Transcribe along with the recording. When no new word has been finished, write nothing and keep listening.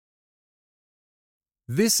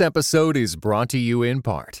This episode is brought to you in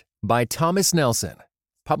part by Thomas Nelson,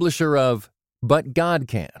 publisher of But God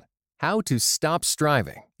Can: How to Stop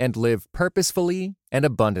Striving and Live Purposefully and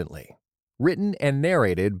Abundantly. Written and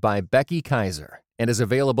narrated by Becky Kaiser and is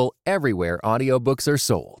available everywhere audiobooks are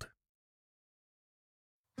sold.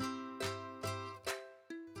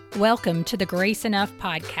 Welcome to the Grace Enough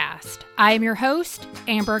podcast. I am your host,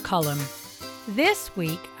 Amber Cullum. This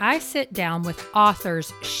week, I sit down with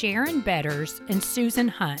authors Sharon Betters and Susan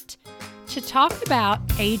Hunt to talk about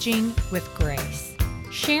aging with grace.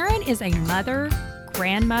 Sharon is a mother,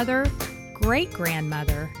 grandmother,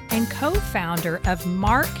 great-grandmother, and co-founder of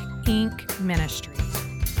Mark Inc.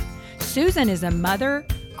 Ministries. Susan is a mother,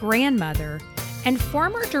 grandmother, and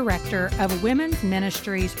former director of women's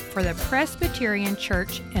ministries for the Presbyterian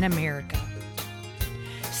Church in America.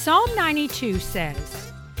 Psalm 92 says,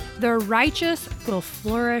 "The righteous will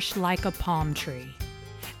flourish like a palm tree.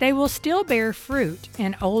 They will still bear fruit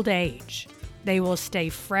in old age. They will stay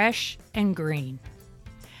fresh and green."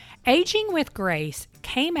 Aging with Grace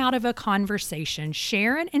came out of a conversation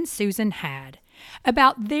Sharon and Susan had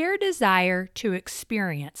about their desire to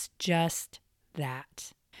experience just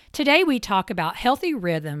that. Today we talk about healthy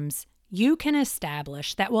rhythms you can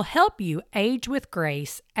establish that will help you age with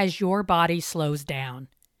grace as your body slows down.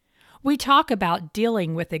 We talk about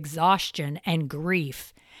dealing with exhaustion and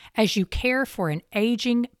grief as you care for an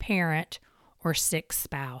aging parent or sick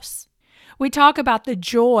spouse. We talk about the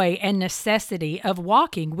joy and necessity of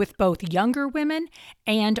walking with both younger women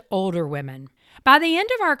and older women. By the end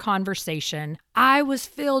of our conversation, I was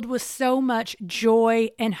filled with so much joy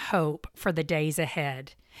and hope for the days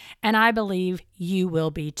ahead, and I believe you will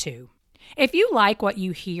be too. If you like what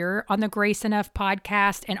you hear on the Grace Enough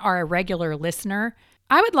podcast and are a regular listener,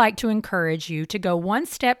 I would like to encourage you to go one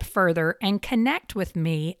step further and connect with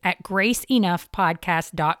me at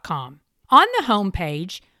graceenoughpodcast.com. On the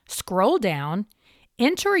homepage, scroll down,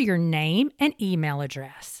 enter your name and email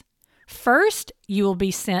address. First, you will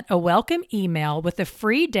be sent a welcome email with a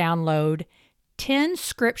free download, 10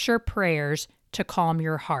 scripture prayers to calm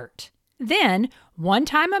your heart. Then, one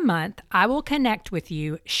time a month, I will connect with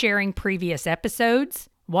you, sharing previous episodes,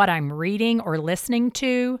 what I'm reading or listening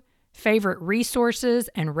to, favorite resources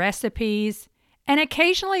and recipes, and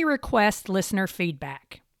occasionally request listener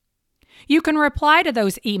feedback. You can reply to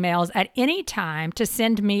those emails at any time to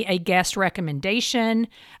send me a guest recommendation,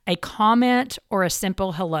 a comment, or a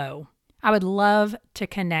simple hello. I would love to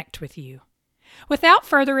connect with you. Without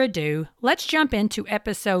further ado, let's jump into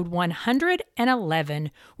episode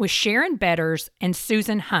 111 with Sharon Betters and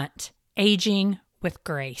Susan Hunt, Aging with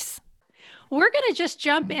Grace. We're going to just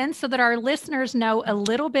jump in so that our listeners know a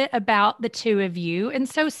little bit about the two of you. And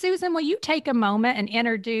so, Susan, will you take a moment and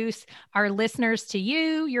introduce our listeners to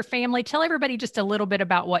you, your family? Tell everybody just a little bit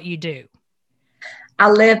about what you do. I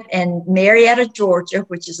live in Marietta, Georgia,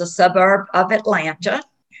 which is a suburb of Atlanta.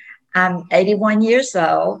 I'm 81 years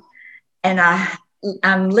old, and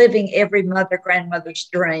I'm living every mother, grandmother's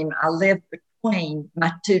dream. I live between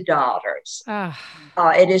my two daughters.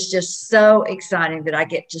 It is just so exciting that I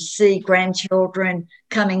get to see grandchildren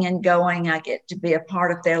coming and going. I get to be a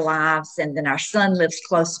part of their lives. And then our son lives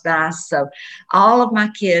close by. So all of my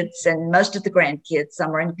kids and most of the grandkids,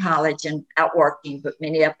 some are in college and out working, but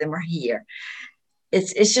many of them are here.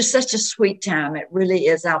 It's just such a sweet time. It really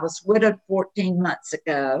is. I was widowed 14 months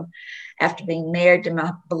ago after being married to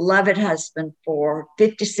my beloved husband for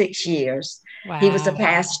 56 years. Wow. He was a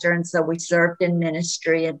pastor, and so we served in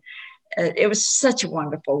ministry, and it was such a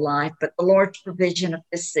wonderful life. But the Lord's provision of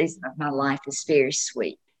this season of my life is very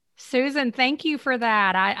sweet. Susan, thank you for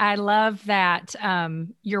that. I love that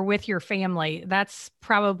you're with your family. That's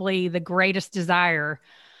probably the greatest desire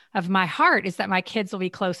of my heart, is that my kids will be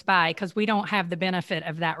close by, because we don't have the benefit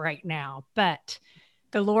of that right now. But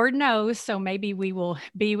the Lord knows, so maybe we will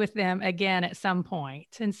be with them again at some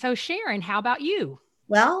point. And so, Sharon, how about you?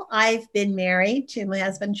 Well, I've been married to my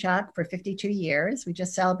husband, Chuck, for 52 years. We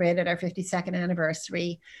just celebrated our 52nd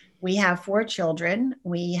anniversary. We have 4 children.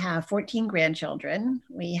 We have 14 grandchildren.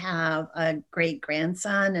 We have a great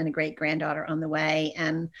grandson and a great granddaughter on the way.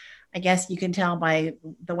 And I guess you can tell by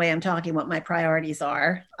the way I'm talking what my priorities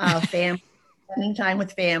are. Family, spending time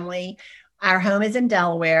with family. Our home is in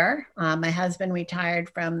Delaware. My husband retired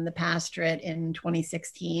from the pastorate in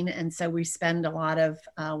 2016. And so we spend a lot of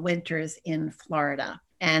winters in Florida.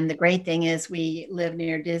 And the great thing is we live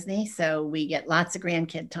near Disney, so we get lots of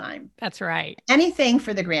grandkid time. That's right. Anything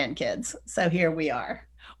for the grandkids. So here we are.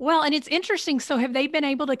 Well, and it's interesting. So have they been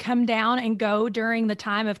able to come down and go during the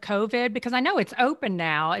time of COVID? Because I know it's open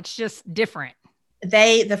now. It's just different.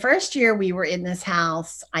 The first year we were in this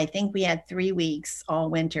house, I think we had 3 weeks all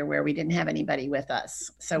winter where we didn't have anybody with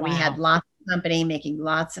us. So we had lots of company, making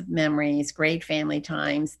lots of memories, great family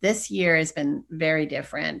times. This year has been very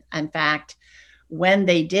different. In fact, when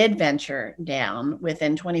they did venture down,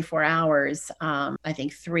 within 24 hours, I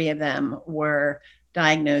think 3 of them were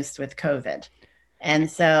diagnosed with COVID.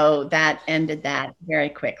 And so that ended that very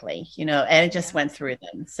quickly, and it just went through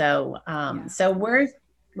them. So, so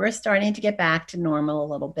we're starting to get back to normal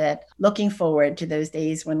a little bit, looking forward to those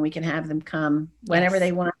days when we can have them come whenever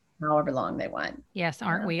they want, however long they want. Yes,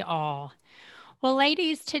 aren't we all? Well,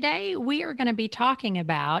 ladies, today we are going to be talking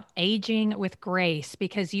about aging with grace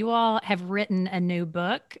because you all have written a new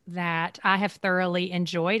book that I have thoroughly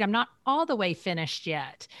enjoyed. I'm not all the way finished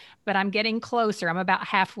yet, but I'm getting closer. I'm about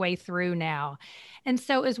halfway through now. And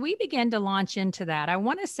so as we begin to launch into that, I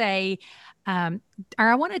want to say, or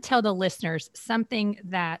I want to tell the listeners something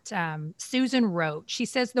that Susan wrote. She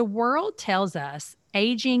says, the world tells us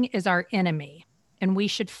aging is our enemy and we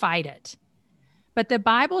should fight it. But the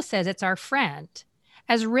Bible says it's our friend.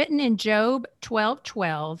 As written in Job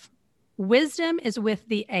 12:12, wisdom is with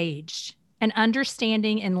the aged and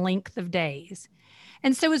understanding in length of days.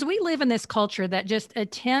 And so as we live in this culture that just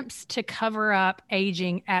attempts to cover up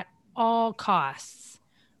aging at all costs,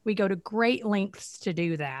 we go to great lengths to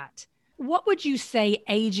do that. What would you say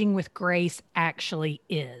aging with grace actually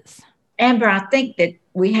is? Amber, I think that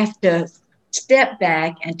we have to step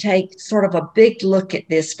back and take sort of a big look at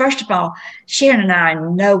this. First of all, Sharon and I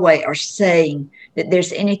in no way are saying that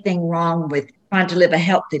there's anything wrong with trying to live a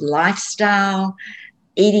healthy lifestyle,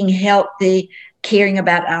 eating healthy, caring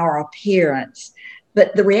about our appearance.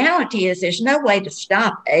 But the reality is there's no way to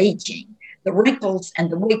stop aging. The wrinkles and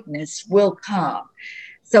the weakness will come.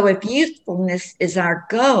 So if youthfulness is our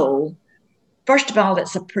goal, first of all,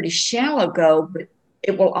 it's a pretty shallow goal, but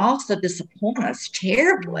it will also disappoint us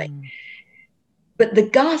terribly. But the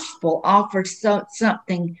gospel offers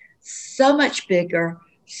something so much bigger,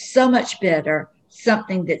 so much better,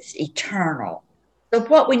 something that's eternal. So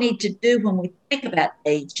what we need to do when we think about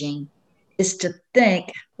aging is to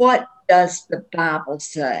think, what does the Bible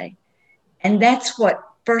say? And that's what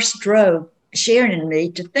first drove Sharon and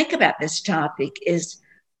me to think about this topic is,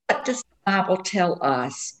 what does the Bible tell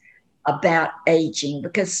us about aging?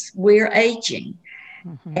 Because we're aging.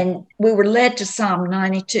 Mm-hmm. And we were led to Psalm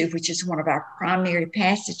 92, which is one of our primary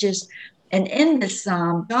passages. And in this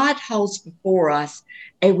psalm, God holds before us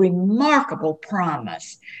a remarkable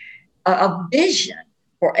promise, a vision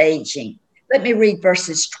for aging. Let me read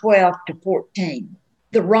verses 12 to 14.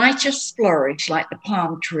 The righteous flourish like the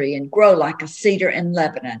palm tree and grow like a cedar in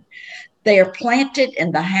Lebanon. They are planted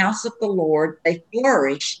in the house of the Lord. They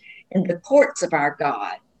flourish in the courts of our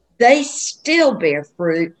God. They still bear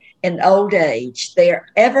fruit in old age. They are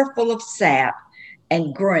ever full of sap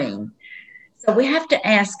and green. So we have to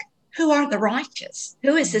ask, who are the righteous?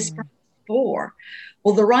 Who is this for?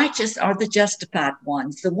 Well, the righteous are the justified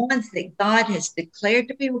ones, the ones that God has declared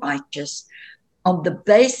to be righteous on the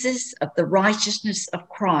basis of the righteousness of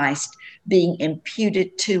Christ being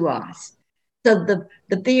imputed to us. So the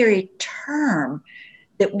very term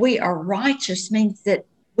that we are righteous means that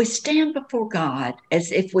we stand before God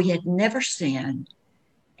as if we had never sinned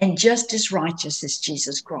and just as righteous as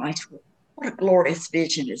Jesus Christ. What a glorious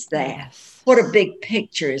vision is that? Yes. What a big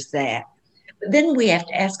picture is that? But then we have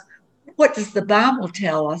to ask, what does the Bible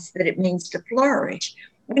tell us that it means to flourish?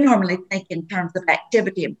 We normally think in terms of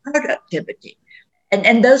activity and productivity,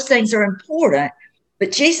 and those things are important.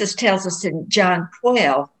 But Jesus tells us in John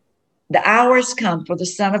 12, the hour has come for the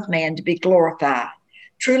Son of Man to be glorified.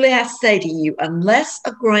 Truly I say to you, unless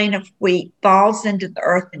a grain of wheat falls into the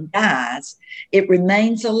earth and dies, it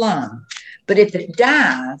remains alone. But if it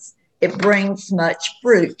dies, it brings much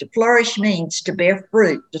fruit. To flourish means to bear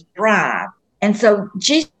fruit, to thrive. And so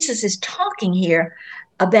Jesus is talking here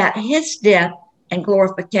about his death and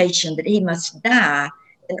glorification, that he must die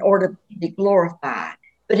in order to be glorified.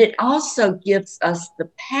 But it also gives us the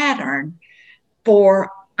pattern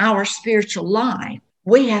for our spiritual life.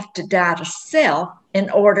 We have to die to self in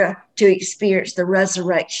order to experience the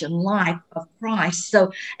resurrection life of Christ.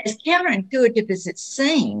 So as counterintuitive as it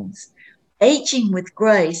seems, aging with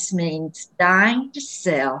grace means dying to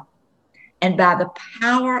self, and by the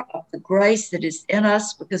power of the grace that is in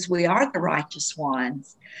us, because we are the righteous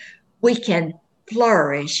ones, we can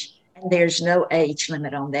flourish, and there's no age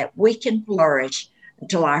limit on that. We can flourish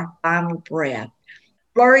until our final breath.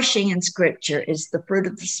 Flourishing in Scripture is the fruit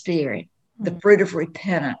of the Spirit, the fruit of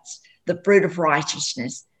repentance, the fruit of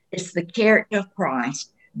righteousness. It's the character of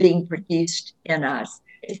Christ being produced in us.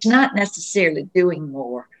 It's not necessarily doing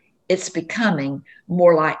more. It's becoming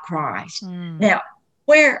more like Christ. Now,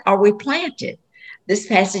 Where are we planted? This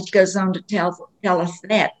passage goes on to tell us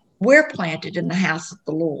that we're planted in the house of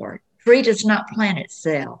the Lord. A tree does not plant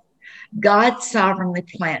itself. God sovereignly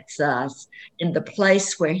plants us in the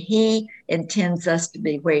place where he intends us to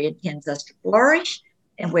be, where he intends us to flourish,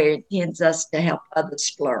 and where he intends us to help others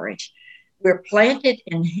flourish. We're planted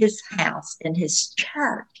in his house, in his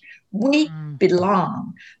church. We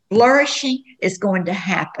belong. Flourishing is going to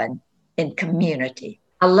happen in community.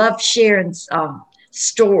 I love Sharon's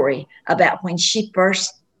story about when she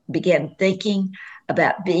first began thinking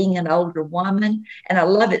about being an older woman. And I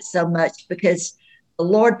love it so much because the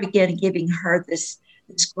Lord began giving her this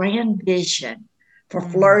grand vision for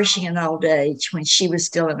flourishing in old age when she was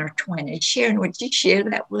still in her 20s. Sharon, would you share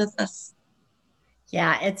that with us?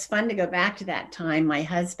 Yeah, it's fun to go back to that time. My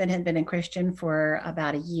husband had been a Christian for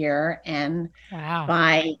about a year, and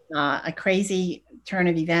by a crazy turn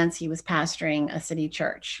of events, he was pastoring a city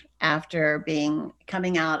church after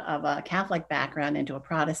coming out of a Catholic background into a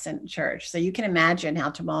Protestant church. So you can imagine how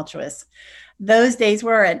tumultuous those days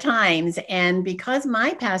were at times. And because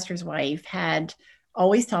my pastor's wife had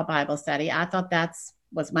always taught Bible study, I thought that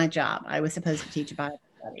was my job. I was supposed to teach Bible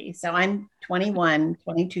study. So I'm 21,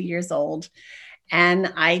 22 years old.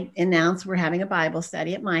 And I announced we're having a Bible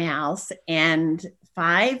study at my house, and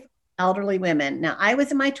 5 elderly women. Now, I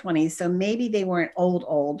was in my 20s, so maybe they weren't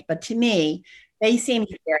old, but to me, they seemed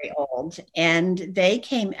very old. And they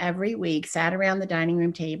came every week, sat around the dining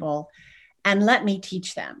room table, and let me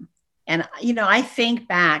teach them. And, I think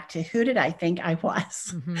back to who did I think I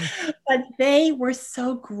was? But they were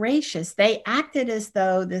so gracious. They acted as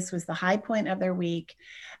though this was the high point of their week.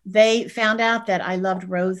 They found out that I loved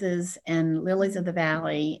roses and lilies of the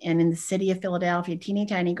valley. And in the city of Philadelphia, teeny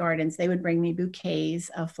tiny gardens, they would bring me bouquets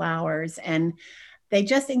of flowers. And they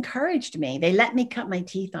just encouraged me. They let me cut my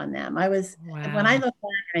teeth on them. When I look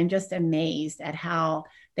back, I'm just amazed at how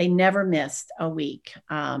they never missed a week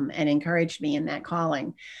and encouraged me in that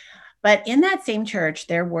calling. But in that same church,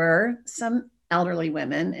 there were some elderly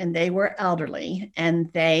women, and they were elderly,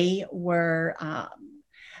 and they were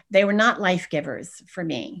not life givers for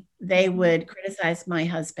me. They would criticize my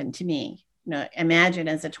husband to me. Imagine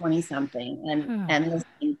as a 20-something and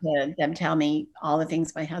listening to them tell me all the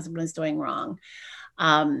things my husband was doing wrong.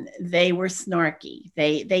 They were snarky.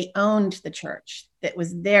 They owned the church. It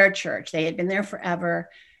was their church. They had been there forever.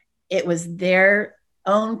 It was their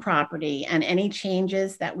own property, and any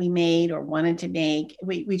changes that we made or wanted to make,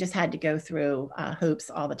 we just had to go through hoops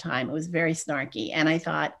all the time. It was very snarky. And I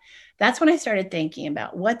thought, that's when I started thinking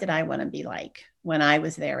about, what did I want to be like when I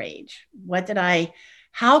was their age?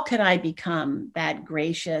 How could I become that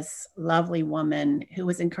gracious, lovely woman who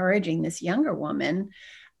was encouraging this younger woman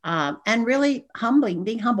and really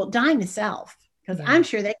being humble, dying to self, because I'm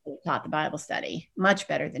sure they could have taught the Bible study much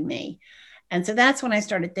better than me. And so that's when I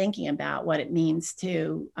started thinking about what it means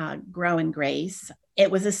to grow in grace.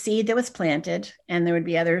 It was a seed that was planted, and there would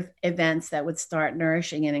be other events that would start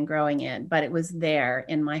nourishing it and growing it. But it was there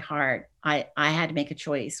in my heart. I had to make a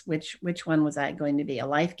choice. Which one was I going to be, a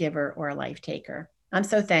life giver or a life taker? I'm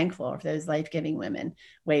so thankful for those life-giving women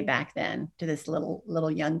way back then to this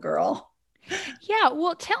little young girl. Yeah.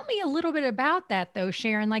 Well, tell me a little bit about that though,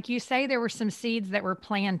 Sharon. Like you say, there were some seeds that were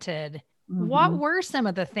planted. What were some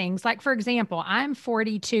of the things? Like, for example, I'm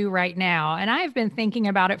 42 right now, and I've been thinking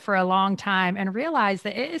about it for a long time and realized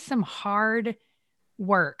that it is some hard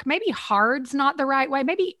work. Maybe hard's not the right way.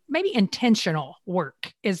 Maybe intentional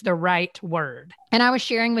work is the right word. And I was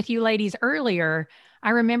sharing with you ladies earlier,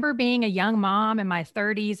 I remember being a young mom in my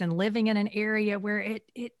 30s and living in an area where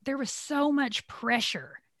there was so much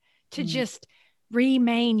pressure to just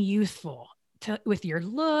remain youthful, with your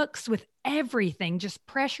looks, with everything, just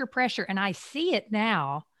pressure. And I see it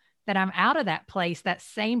now that I'm out of that place, that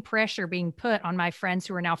same pressure being put on my friends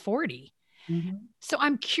who are now 40. So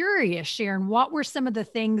I'm curious, Sharon, what were some of the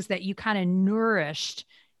things that you kind of nourished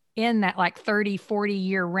in that like 30, 40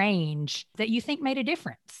 year range that you think made a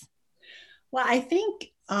difference? Well, I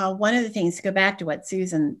think one of the things, to go back to what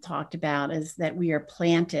Susan talked about, is that we are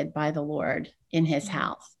planted by the Lord in his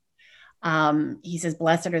house. He says,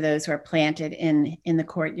 blessed are those who are planted in the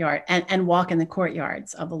courtyard and walk in the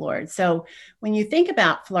courtyards of the Lord. So when you think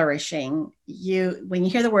about flourishing, when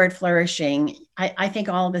you hear the word flourishing, I think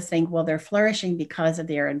all of us think, well, they're flourishing because of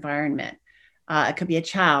their environment. It could be a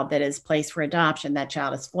child that is placed for adoption. That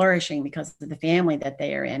child is flourishing because of the family that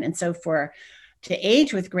they are in. And so to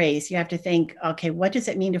age with grace, you have to think, okay, what does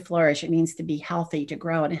it mean to flourish? It means to be healthy, to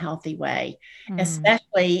grow in a healthy way,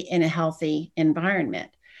 especially in a healthy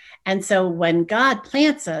environment. And so when God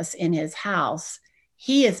plants us in his house,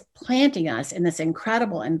 he is planting us in this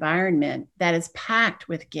incredible environment that is packed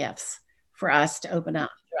with gifts for us to open up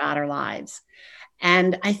throughout our lives.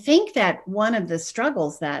 And I think that one of the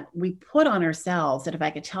struggles that we put on ourselves, that if I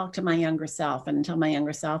could talk to my younger self and tell my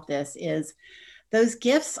younger self this, is those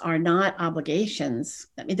gifts are not obligations.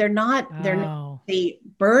 I mean, they're not the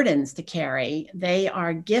burdens to carry. They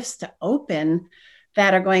are gifts to open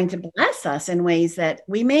that are going to bless us in ways that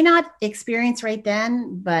we may not experience right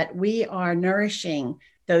then, but we are nourishing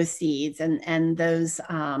those seeds and those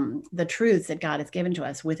the truths that God has given to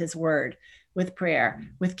us with his word, with prayer,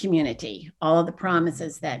 with community, all of the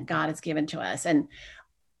promises that God has given to us. And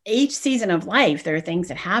each season of life, there are things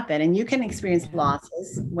that happen, and you can experience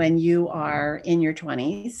losses when you are in your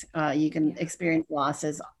 20s. You can experience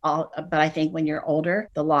losses, but I think when you're older,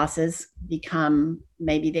 the losses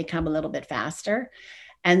maybe they come a little bit faster.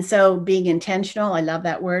 And so being intentional, I love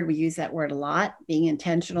that word. We use that word a lot, being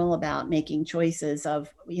intentional about making choices of,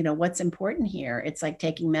 what's important here. It's like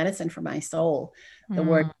taking medicine for my soul, the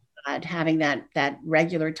word of God, having that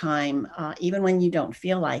regular time, even when you don't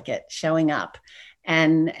feel like it, showing up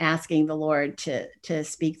and asking the Lord to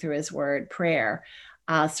speak through his word, prayer,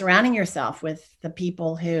 surrounding yourself with the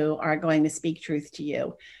people who are going to speak truth to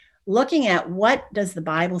you, looking at what does the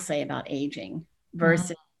Bible say about aging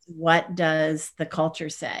versus what does the culture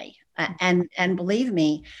say. And believe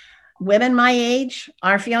me, women my age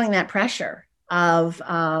are feeling that pressure of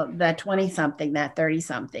that 20-something, that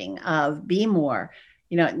 30-something, of be more,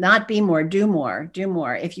 not be more, do more, do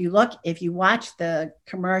more. If you watch the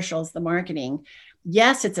commercials, the marketing,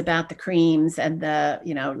 yes, it's about the creams and the,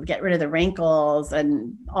 get rid of the wrinkles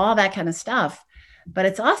and all that kind of stuff. But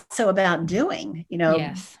it's also about doing,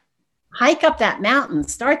 yes. Hike up that mountain,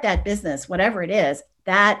 start that business, whatever it is.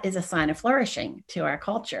 That is a sign of flourishing to our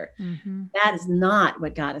culture. Mm-hmm. That is not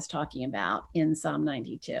what God is talking about in Psalm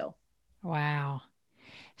 92. Wow.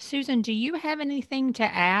 Susan, do you have anything to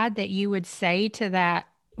add that you would say to that?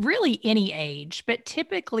 Really any age, but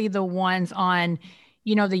typically the ones on,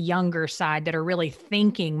 the younger side that are really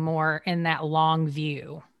thinking more in that long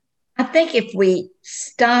view. I think if we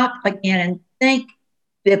stop again and think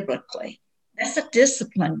biblically, that's a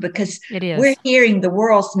discipline, because we're hearing the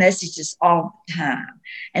world's messages all the time.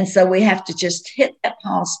 And so we have to just hit that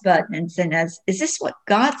pause button and say, is this what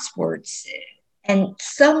God's word says? And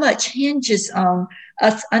so much hinges on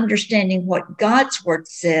us understanding what God's word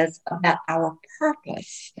says about our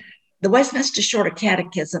purpose. The Westminster Shorter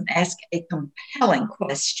Catechism asks a compelling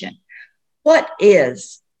question: what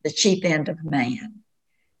is the chief end of man?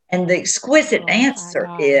 And the exquisite answer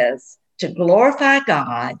is to glorify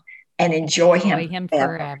God and enjoy him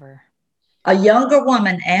forever. A younger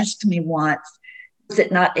woman asked me once, was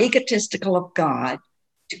it not egotistical of God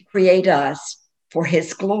to create us for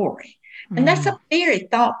his glory? And that's a very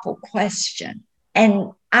thoughtful question.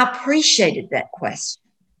 And I appreciated that question.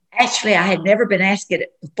 Actually, I had never been asked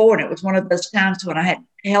it before, and it was one of those times when I had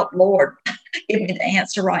helped Lord give me the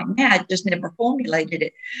answer right now. I just never formulated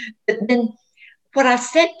it. But then what I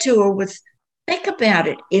said to her was, think about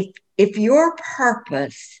it. If your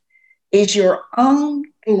purpose is your own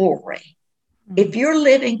glory, if you're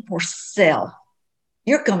living for self,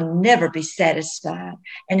 you're going to never be satisfied.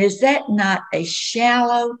 And is that not a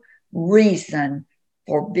shallow reason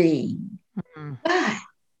for being? But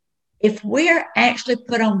if we're actually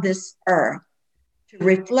put on this earth to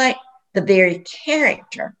reflect the very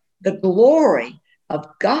character, the glory of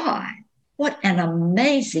God, what an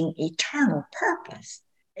amazing eternal purpose.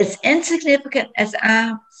 As insignificant as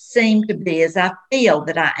I seem to be, as I feel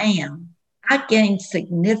that I am, I gain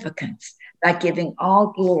significance by giving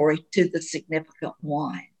all glory to the significant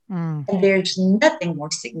one. And there's nothing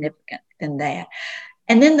more significant than that.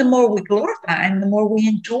 And then the more we glorify him, the more we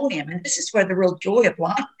enjoy him. And this is where the real joy of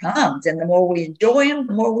life comes. And the more we enjoy him,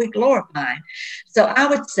 the more we glorify him. So I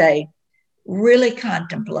would say, really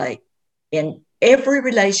contemplate in every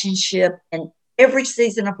relationship, in every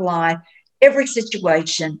season of life, every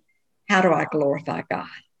situation, how do I glorify God?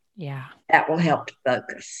 Yeah. That will help to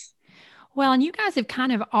focus. Well, and you guys have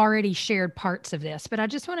kind of already shared parts of this, but I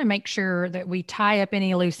just want to make sure that we tie up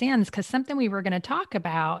any loose ends, because something we were going to talk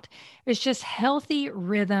about is just healthy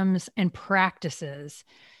rhythms and practices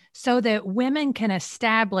so that women can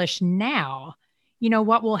establish now,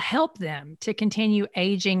 what will help them to continue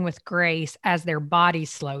aging with grace as their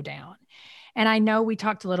bodies slow down. And I know we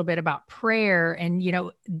talked a little bit about prayer and,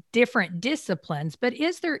 different disciplines, but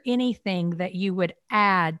is there anything that you would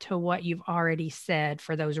add to what you've already said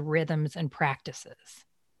for those rhythms and practices?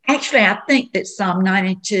 Actually, I think that Psalm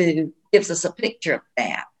 92 gives us a picture of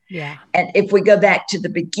that. Yeah. And if we go back to the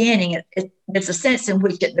beginning, there's a sense in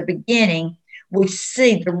which at the beginning, we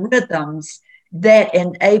see the rhythms that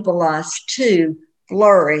enable us to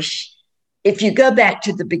flourish if you go back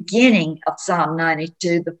to the beginning of Psalm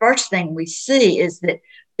 92, the first thing we see is that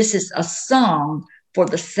this is a song for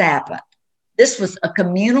the Sabbath. This was a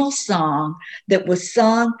communal song that was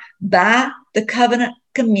sung by the covenant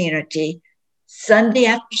community Sunday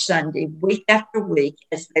after Sunday, week after week,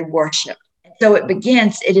 as they worshiped. So it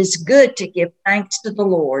begins, it is good to give thanks to the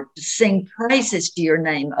Lord, to sing praises to your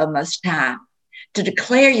name, O Most High, to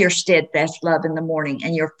declare your steadfast love in the morning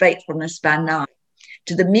and your faithfulness by night,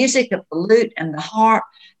 to the music of the lute and the harp,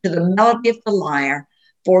 to the melody of the lyre.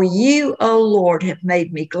 For you, O Lord, have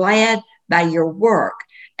made me glad by your work.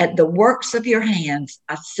 At the works of your hands,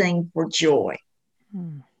 I sing for joy.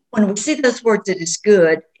 When we see those words, it is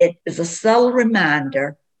good, it is a subtle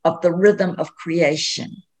reminder of the rhythm of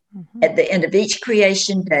creation. At the end of each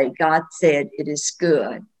creation day, God said, it is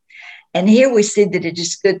good. And here we see that it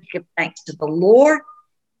is good to give thanks to the Lord,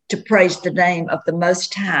 to praise the name of the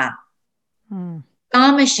Most High.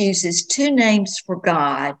 Thomas uses two names for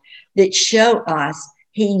God that show us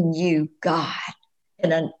he knew God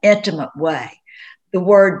in an intimate way. The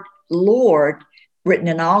word Lord, written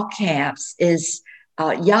in all caps, is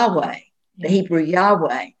Yahweh, the Hebrew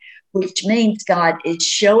Yahweh, which means God is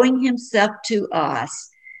showing himself to us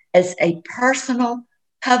as a personal,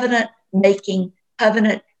 covenant-making,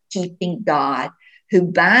 covenant-keeping God who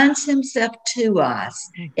binds himself to us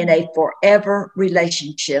in a forever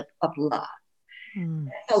relationship of love.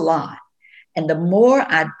 That's a lot. And the more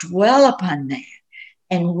I dwell upon that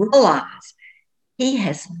and realize he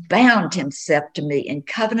has bound himself to me in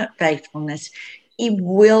covenant faithfulness, he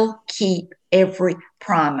will keep every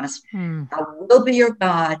promise. I will be your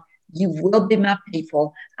God. You will be my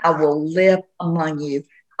people. I will live among you.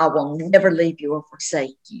 I will never leave you or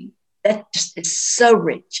forsake you. That just is so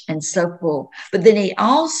rich and so full. But then he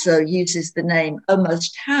also uses the name O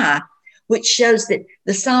Most High, which shows that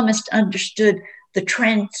the psalmist understood the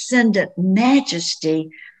transcendent majesty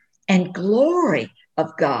and glory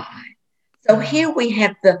of God. So here we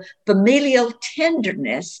have the familial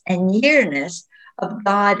tenderness and nearness of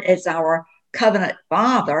God as our covenant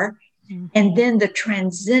father, and then the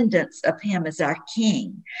transcendence of him as our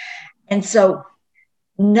king. And so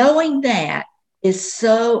knowing that is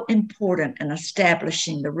so important in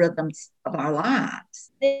establishing the rhythms of our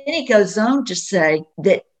lives. Then he goes on to say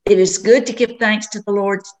that it is good to give thanks to the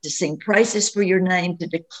Lord, to sing praises for your name, to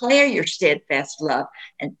declare your steadfast love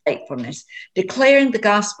and faithfulness. Declaring the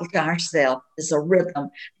gospel to ourselves is a rhythm.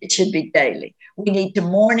 It should be daily. We need to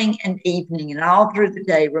morning and evening and all through the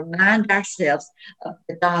day remind ourselves of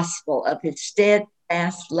the gospel, of his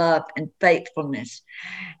steadfast love and faithfulness.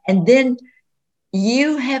 And then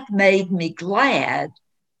you have made me glad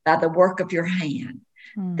by the work of your hand.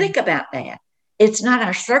 Think about that. It's not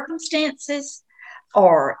our circumstances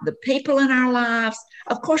or the people in our lives.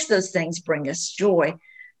 Of course, those things bring us joy,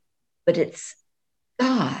 but it's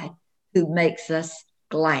God who makes us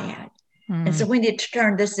glad. And so we need to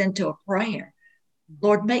turn this into a prayer.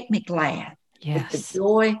 Lord, make me glad with the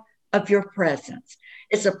joy of your presence.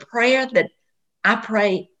 It's a prayer that I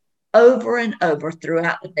pray over and over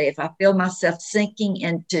throughout the day. If I feel myself sinking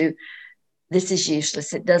into, this is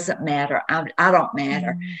useless, it doesn't matter, I don't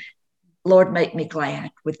matter. Lord, make me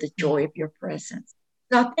glad with the joy of your presence.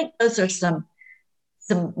 So I think those are some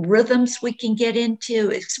rhythms we can get into,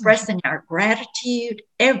 expressing our gratitude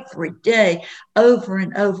every day over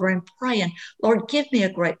and over and praying, Lord, give me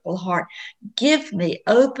a grateful heart. Give me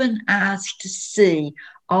open eyes to see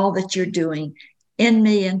all that you're doing in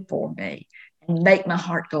me and for me, and make my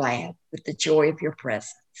heart glad with the joy of your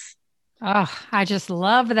presence. Oh, I just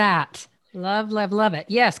love that. Love, love, love it.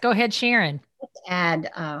 Yes, go ahead, Sharon. Add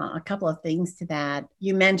a couple of things to that.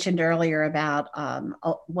 You mentioned earlier about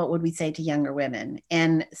what would we say to younger women.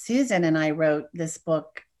 And Susan and I wrote this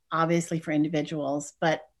book, obviously for individuals,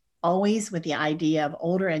 but always with the idea of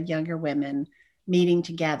older and younger women meeting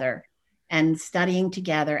together and studying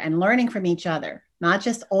together and learning from each other, not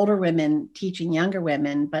just older women teaching younger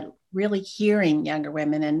women, but really hearing younger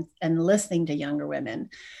women and listening to younger women.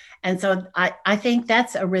 And so I think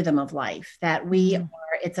that's a rhythm of life, that we are,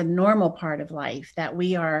 it's a normal part of life, that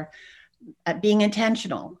we are being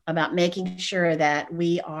intentional about making sure that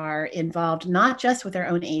we are involved, not just with our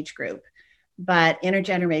own age group, but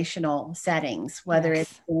intergenerational settings, whether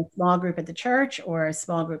it's in a small group at the church or a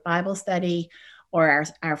small group Bible study or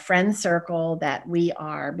our friend circle, that we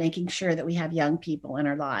are making sure that we have young people in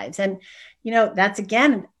our lives. And, you know, that's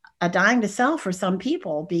again, a dying to self for some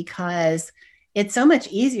people, because it's so much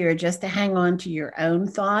easier just to hang on to your own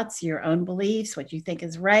thoughts, your own beliefs, what you think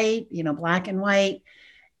is right, you know, black and white.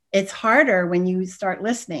 It's harder when you start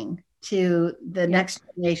listening to the next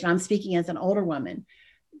generation. I'm speaking as an older woman,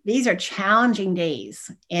 these are challenging days.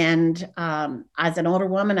 And as an older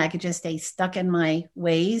woman, I could just stay stuck in my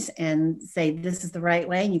ways and say, this is the right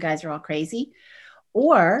way, and you guys are all crazy.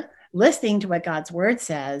 Or listening to what God's word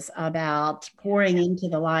says about pouring into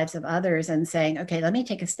the lives of others and saying, okay, let me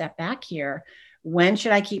take a step back here. When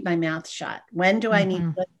should I keep my mouth shut? When do I need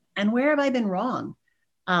to, and where have I been wrong?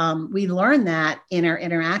 We learn that in our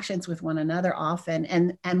interactions with one another often.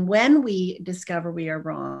 And when we discover we are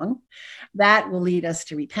wrong, that will lead us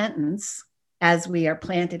to repentance as we are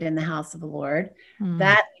planted in the house of the Lord.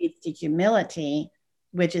 That leads to humility,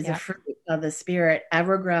 which is a fruit of the Spirit,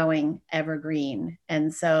 ever growing, ever green.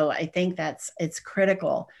 And so I think it's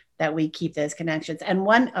critical that we keep those connections. And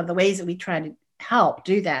one of the ways that we try to help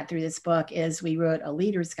do that through this book is we wrote a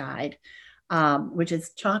leader's guide, which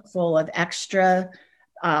is chock full of extra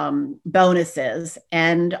bonuses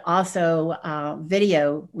and also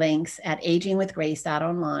video links at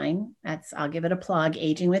agingwithgrace.online. I'll give it a plug,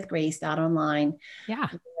 agingwithgrace.online. Yeah.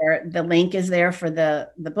 Where the link is there for the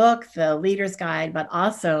book, the leader's guide, but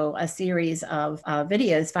also a series of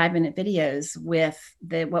videos, 5-minute videos with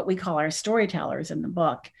what we call our storytellers in the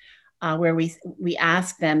book, where we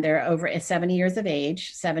ask them, they're over 70 years of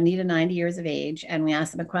age, 70 to 90 years of age, and we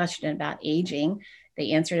ask them a question about aging.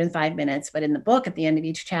 They answer it in 5 minutes, but in the book, at the end of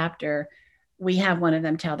each chapter, we have one of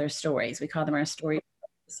them tell their stories. We call them our story.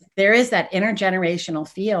 There is that intergenerational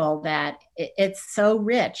feel that it's so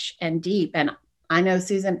rich and deep. And I know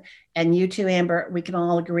Susan and you too, Amber, we can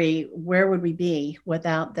all agree, where would we be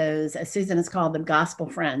without those, as Susan has called them, gospel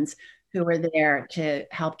friends who are there to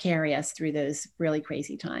help carry us through those really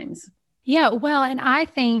crazy times. Yeah, well, and I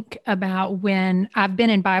think about when I've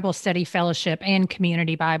been in Bible study fellowship and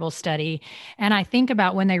community Bible study, and I think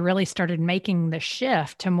about when they really started making the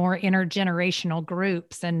shift to more intergenerational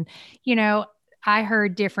groups. And, I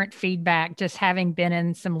heard different feedback just having been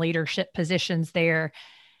in some leadership positions there,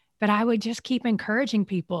 but I would just keep encouraging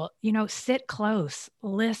people, sit close,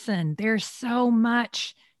 listen. There's so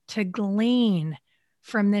much to glean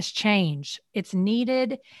from this change. It's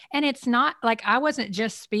needed. And it's not like I wasn't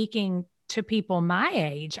just speaking to people my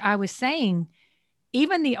age. I was saying,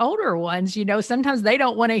 even the older ones, sometimes they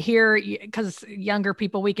don't want to hear, because younger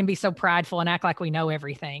people, we can be so prideful and act like we know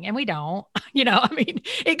everything, and we don't.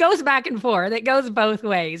 It goes back and forth. It goes both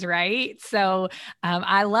ways, right? So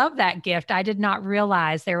I love that gift. I did not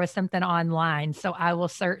realize there was something online, so I will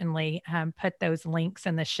certainly put those links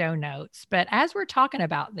in the show notes. But as we're talking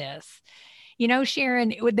about this,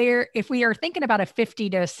 Sharon, if we are thinking about a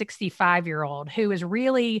 50 to 65-year-old who is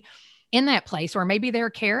really in that place, or maybe they're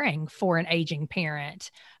caring for an aging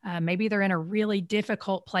parent, maybe they're in a really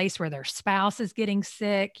difficult place where their spouse is getting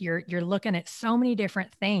sick. You're looking at so many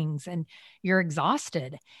different things and you're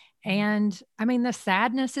exhausted. And the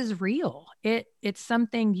sadness is real. It's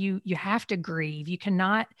something you have to grieve. You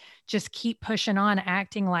cannot just keep pushing on,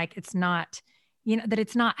 acting like it's not, that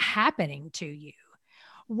it's not happening to you.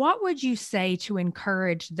 What would you say to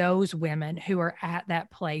encourage those women who are at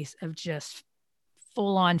that place of just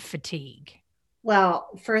full-on fatigue? Well,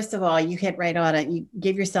 first of all, you hit right on it. You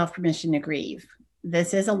give yourself permission to grieve.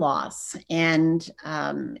 This is a loss, and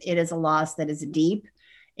it is a loss that is deep.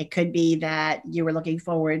 It could be that you were looking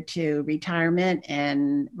forward to retirement,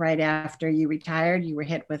 and right after you retired, you were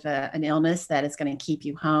hit with an illness that is going to keep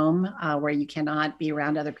you home, where you cannot be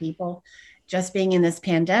around other people. Just being in this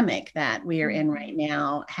pandemic that we are in right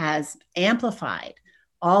now has amplified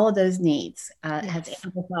all of those needs, has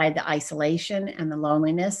amplified the isolation and the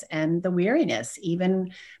loneliness and the weariness.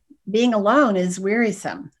 Even being alone is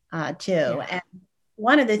wearisome too. Yeah. And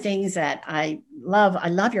one of the things that I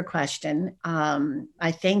love your question.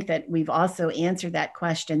 I think that we've also answered that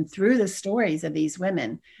question through the stories of these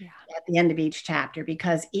women at the end of each chapter,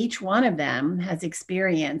 because each one of them has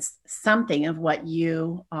experienced something of what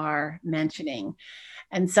you are mentioning.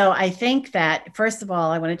 And so I think that, first of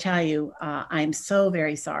all, I want to tell you, I'm so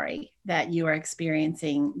very sorry that you are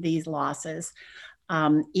experiencing these losses.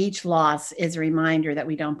 Each loss is a reminder that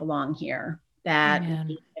we don't belong here, that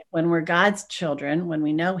when we're God's children, when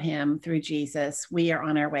we know him through Jesus, we are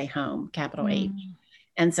on our way home, capital H.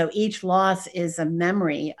 And so each loss is a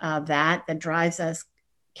memory of that can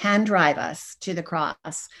drive us to the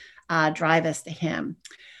cross, drive us to him.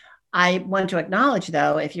 I want to acknowledge,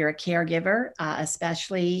 though, if you're a caregiver,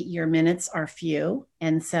 especially, your minutes are few.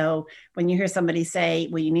 And so when you hear somebody say,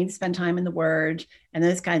 well, you need to spend time in the Word and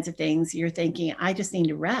those kinds of things, you're thinking, I just need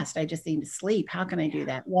to rest. I just need to sleep. How can I do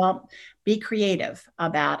that? Well, be creative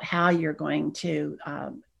about how you're going to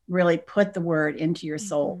really put the Word into your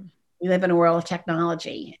soul. We live in a world of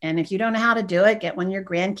technology. And if you don't know how to do it, get one of your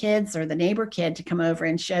grandkids or the neighbor kid to come over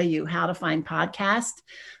and show you how to find podcasts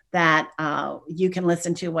that you can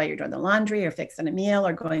listen to while you're doing the laundry or fixing a meal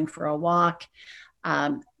or going for a walk.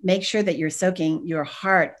 Make sure that you're soaking your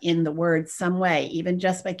heart in the word some way, even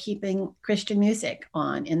just by keeping Christian music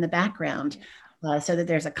on in the background, so that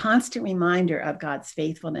there's a constant reminder of God's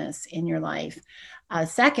faithfulness in your life.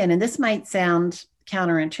 Second, and this might sound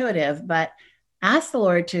counterintuitive, but ask the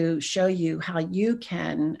Lord to show you how you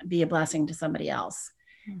can be a blessing to somebody else.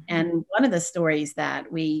 Mm-hmm. And one of the stories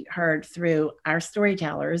that we heard through our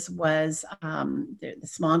storytellers was the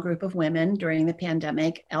small group of women during the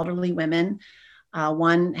pandemic, elderly women.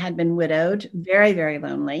 One had been widowed, very, very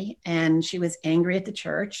lonely, and she was angry at the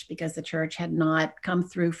church because the church had not come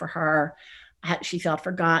through for her. She felt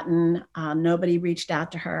forgotten. Nobody reached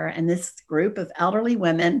out to her. And this group of elderly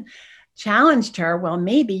women challenged her, well,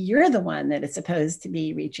 maybe you're the one that is supposed to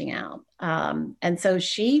be reaching out. And so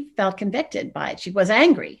she felt convicted by it. She was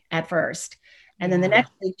angry at first. And then the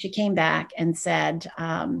next week she came back and said,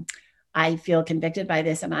 I feel convicted by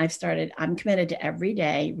this. And I'm committed to every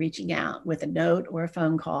day reaching out with a note or a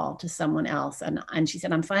phone call to someone else. And she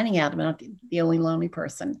said, I'm finding out I'm not the only lonely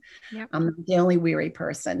person. Yep. I'm not the only weary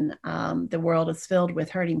person. The world is filled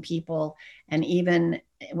with hurting people. And even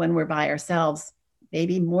when we're by ourselves,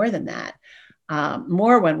 maybe more than that,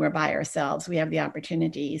 more when we're by ourselves, we have the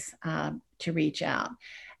opportunities to reach out.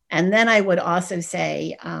 And then I would also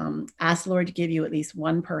say, ask the Lord to give you at least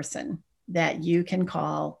one person that you can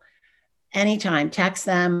call anytime. Text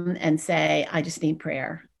them and say, I just need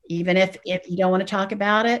prayer. Even if you don't want to talk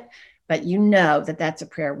about it, but you know that that's a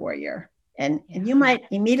prayer warrior. And you might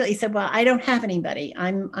immediately say, well, I don't have anybody.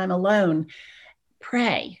 I'm alone.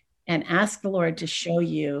 Pray and ask the Lord to show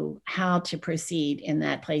you how to proceed in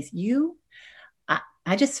that place.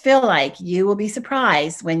 I just feel like you will be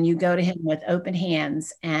surprised when you go to him with open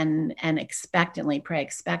hands and pray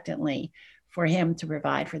expectantly for him to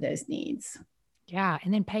provide for those needs. Yeah.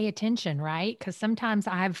 And then pay attention, right? Because sometimes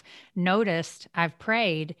I've noticed, I've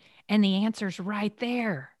prayed, and the answer's right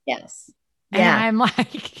there. Yes. And I'm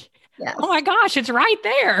like, oh my gosh, it's right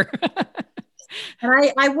there.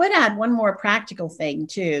 And I would add one more practical thing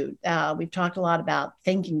too. We've talked a lot about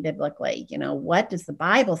thinking biblically. What does the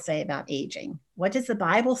Bible say about aging? What does the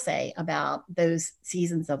Bible say about those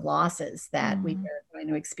seasons of losses that we are going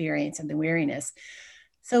to experience and the weariness?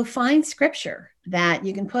 So find scripture that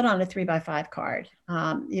you can put on a 3x5 card,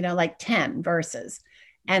 like 10 verses,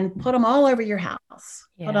 and put them all over your house.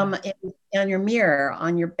 Yeah. Put them on your mirror,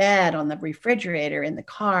 on your bed, on the refrigerator, in the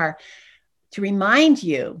car, to remind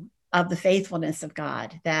you of the faithfulness of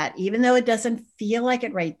God, that even though it doesn't feel like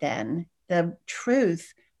it right then, the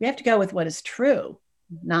truth, we have to go with what is true,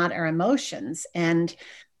 not our emotions. And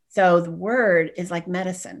so the word is like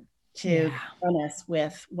medicine to run us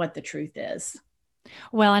with what the truth is.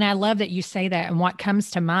 Well, and I love that you say that. And what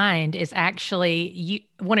comes to mind is actually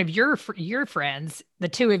one of your friends, the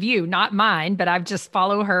two of you, not mine, but I've just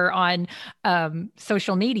follow her on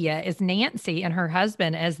social media, is Nancy and her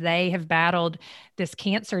husband, as they have battled this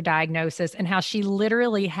cancer diagnosis, and how she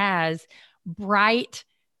literally has bright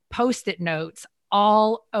Post-it notes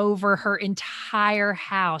all over her entire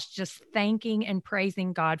house, just thanking and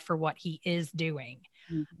praising God for what he is doing.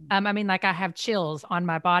 Mm-hmm. I have chills on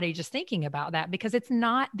my body just thinking about that, because it's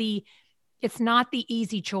not the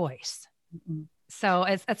easy choice. Mm-hmm. So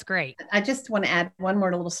that's great. I just want to add one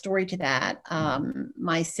more little story to that.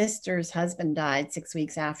 My sister's husband died 6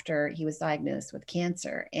 weeks after he was diagnosed with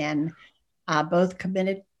cancer, and both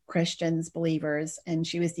committed Christians, believers, and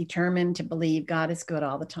she was determined to believe God is good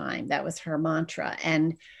all the time. That was her mantra.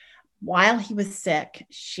 And while he was sick,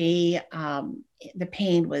 the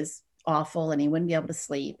pain was awful and he wouldn't be able to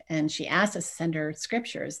sleep. And she asked us to send her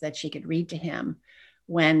scriptures that she could read to him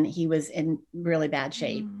when he was in really bad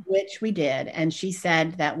shape, which we did. And she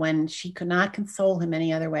said that when she could not console him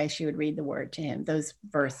any other way, she would read the word to him, those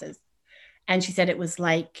verses. And she said it was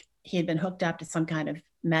like he had been hooked up to some kind of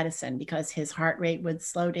medicine, because his heart rate would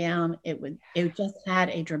slow down. It just had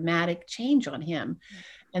a dramatic change on him.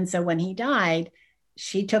 And so when he died,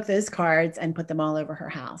 she took those cards and put them all over her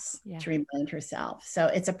house to remind herself. So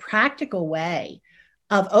it's a practical way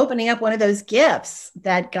of opening up one of those gifts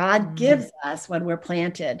that God gives us when we're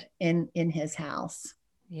planted in his house.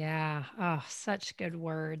 Yeah. Oh, such good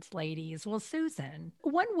words, ladies. Well, Susan,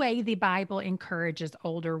 one way the Bible encourages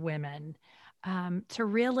older women to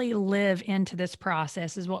really live into this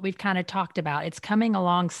process is what we've kind of talked about. It's coming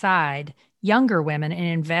alongside younger women and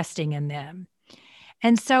investing in them.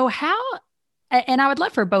 And so and I would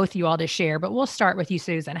love for both you all to share, but we'll start with you,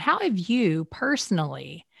 Susan. How have you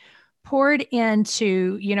personally poured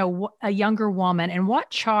into, a younger woman, and what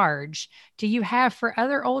charge do you have for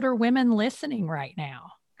other older women listening right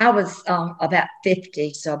now? I was about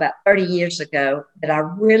 50, so about 30 years ago, that I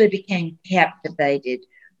really became captivated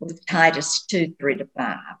with Titus 2, 3-5,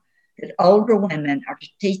 that older women are to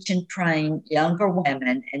teach and train younger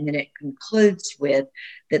women, and then it concludes with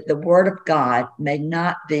that the word of God may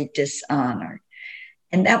not be dishonored.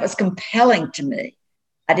 And that was compelling to me.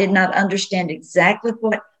 I did not understand exactly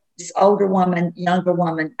what this older woman, younger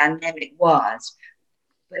woman dynamic was,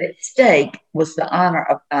 but at stake was the honor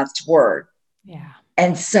of God's word. Yeah.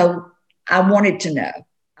 And so I wanted to know.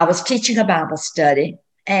 I was teaching a Bible study,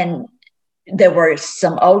 and there were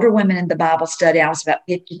some older women in the Bible study. I was about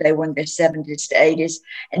 50. They were in their 70s to 80s.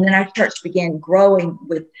 And then our church began growing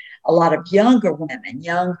with a lot of younger women,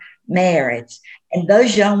 young marrieds. And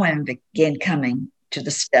those young women began coming to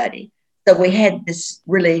the study. So we had this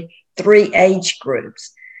really 3 age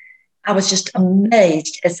groups. I was just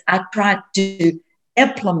amazed as I tried to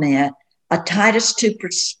implement a Titus 2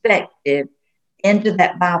 perspective into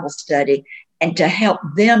that Bible study and to help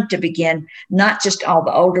them to begin, not just all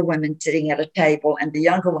the older women sitting at a table and the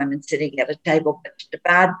younger women sitting at a table, but to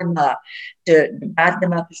divide them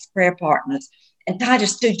up as prayer partners. And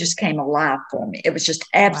Titus 2 just came alive for me. It was just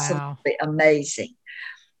absolutely amazing.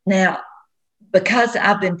 Now, because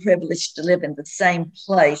I've been privileged to live in the same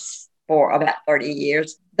place for about 30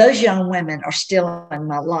 years, those young women are still in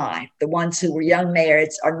my life. The ones who were young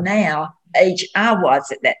marrieds are now age I was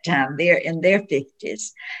at that time. They're in their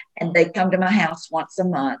 50s, and they come to my house once a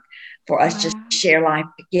month for us just to share life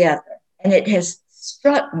together. And it has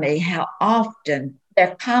struck me how often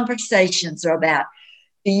their conversations are about,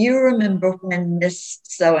 do you remember when Miss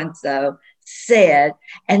So-and-so said,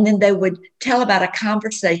 and then they would tell about a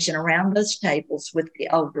conversation around those tables with the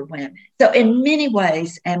older women. So in many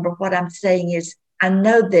ways, Amber, what I'm saying is I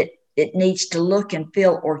know that it needs to look and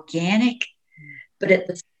feel organic, but at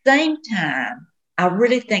the same time, I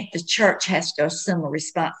really think the church has to assume a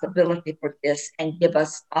responsibility for this and give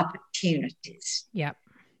us opportunities. Yep.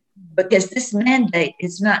 Because this mandate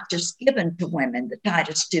is not just given to women, the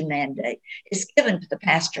Titus 2 mandate is given to the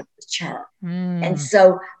pastor of the church. And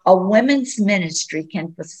so a women's ministry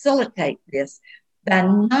can facilitate this by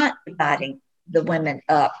not dividing the women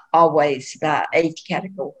up always by age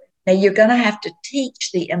category. Now, you're going to have to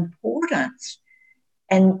teach the importance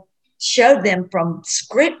and show them from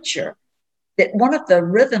Scripture that one of the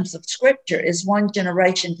rhythms of Scripture is one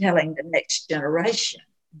generation telling the next generation.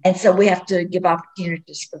 And so we have to give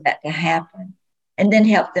opportunities for that to happen and then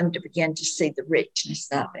help them to begin to see the richness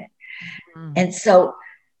of it. And so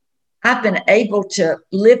I've been able to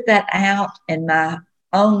live that out in my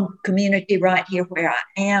own community right here where I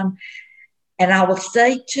am. And I will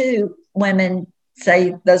say to women,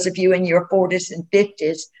 say those of you in your 40s and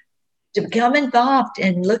 50s, to become involved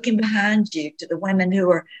in looking behind you to the women who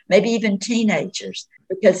are maybe even teenagers,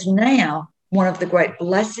 because now one of the great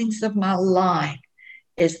blessings of my life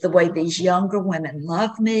is the way these younger women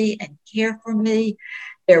love me and care for me.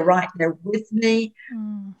 They're right there with me.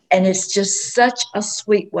 And it's just such a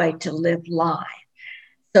sweet way to live life.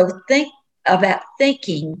 So think about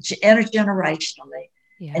thinking intergenerationally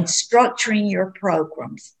and structuring your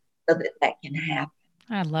programs so that that can happen.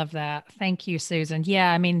 I love that. Thank you, Susan.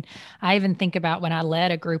 Yeah, I mean, I even think about when I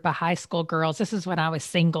led a group of high school girls. This is when I was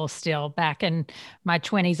single still back in my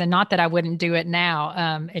 20s, and not that I wouldn't do it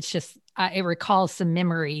now. It's just, it recalls some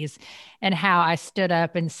memories and how I stood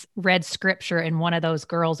up and read scripture in one of those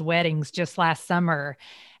girls' weddings just last summer.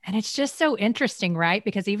 And it's just so interesting, right?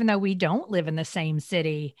 Because even though we don't live in the same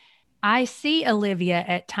city, I see Olivia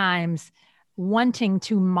at times wanting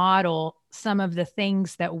to model some of the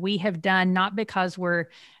things that we have done, not because we're,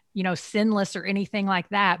 sinless or anything like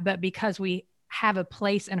that, but because we have a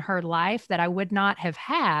place in her life that I would not have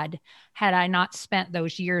had I not spent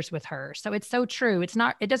those years with her. So it's so true.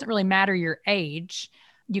 It doesn't really matter your age.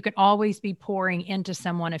 You can always be pouring into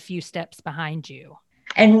someone a few steps behind you.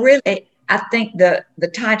 And really, I think the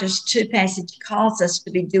Titus 2 passage calls us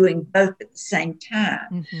to be doing both at the same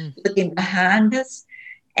time, looking behind us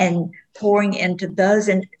and pouring into those.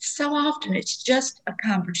 And so often it's just a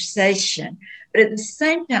conversation. But at the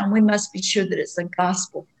same time, we must be sure that it's a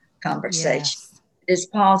gospel conversation. Yes. As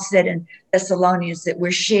Paul said in Thessalonians, that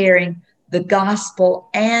we're sharing the gospel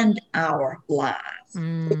and our lives,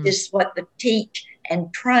 which is what the teach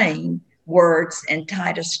and train words in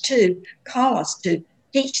Titus 2 call us to.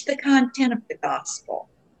 Teach the content of the gospel,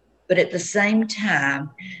 but at the same time,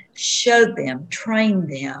 show them, train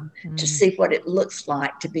them to see what it looks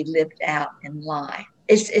like to be lived out in life.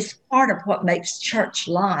 It's part of what makes church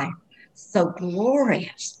life so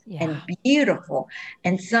glorious and beautiful,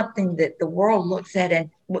 and something that the world looks at and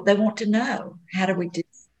what they want to know. How do we do?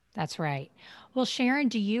 That's right. Well, Sharon,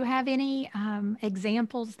 do you have any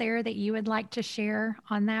examples there that you would like to share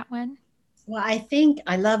on that one? Well, I think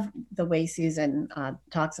I love the way Susan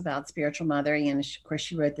talks about spiritual mothering. And of course,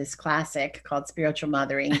 she wrote this classic called Spiritual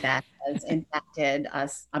Mothering that has impacted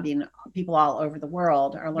us. I mean, people all over the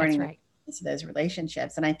world are learning That's right. those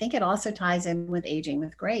relationships. And I think it also ties in with Aging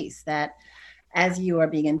with Grace, that as you are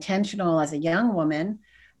being intentional as a young woman,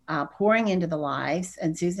 pouring into the lives,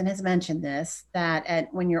 and Susan has mentioned this, that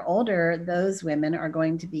when you're older, those women are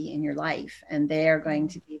going to be in your life, and they are going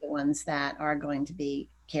to be the ones that are going to be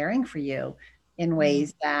caring for you in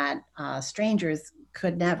ways that strangers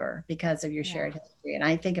could never, because of your shared history. And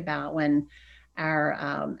I think about when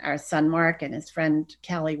our son Mark and his friend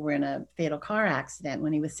Kelly were in a fatal car accident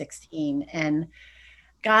when he was 16, and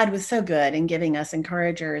God was so good in giving us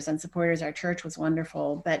encouragers and supporters. Our church was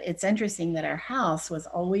wonderful, but it's interesting that our house was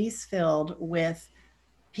always filled with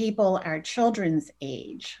people our children's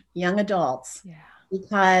age, young adults,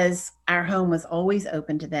 because our home was always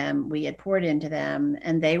open to them. We had poured into them,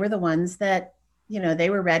 and they were the ones that, they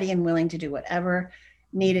were ready and willing to do whatever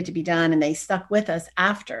needed to be done. And they stuck with us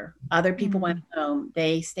after other people went home.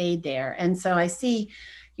 They stayed there. And so I see,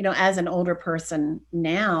 as an older person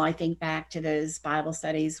now, I think back to those Bible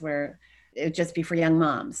studies where it would just be for young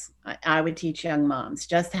moms. I would teach young moms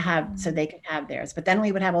just to have, so they could have theirs. But then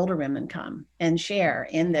we would have older women come and share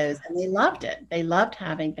in those, and they loved it. They loved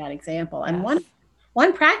having that example. And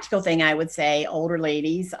one practical thing I would say, older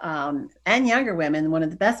ladies and younger women, one of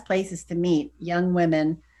the best places to meet young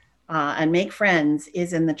women and make friends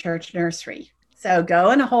is in the church nursery. So go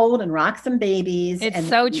and hold and rock some babies. It's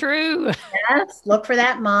so true. Yes, look for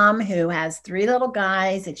that mom who has 3 little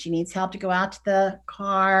guys and she needs help to go out to the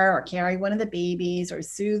car or carry one of the babies or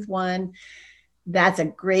soothe one. That's a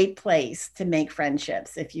great place to make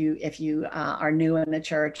friendships if you are new in the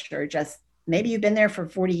church, or just maybe you've been there for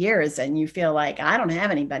 40 years and you feel like, I don't have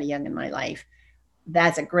anybody young in my life.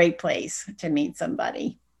 That's a great place to meet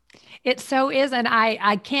somebody. It so is. And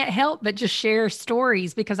I can't help but just share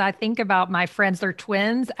stories, because I think about my friends. They're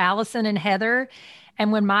twins, Allison and Heather.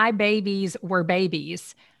 And when my babies were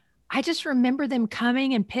babies, I just remember them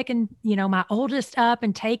coming and picking, my oldest up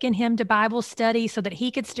and taking him to Bible study so that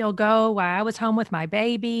he could still go while I was home with my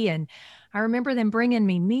baby. And I remember them bringing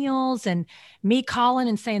me meals and me calling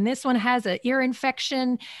and saying, this one has an ear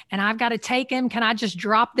infection and I've got to take him. Can I just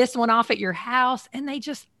drop this one off at your house? And they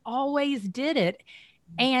just always did it.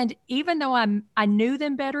 And even though I knew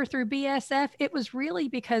them better through BSF, it was really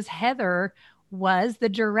because Heather was the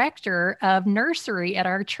director of nursery at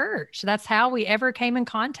our church. That's how we ever came in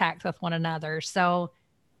contact with one another. So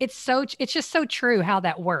it's just so true how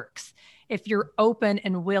that works if you're open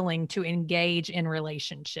and willing to engage in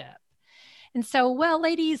relationship. And so, well,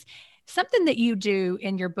 ladies, something that you do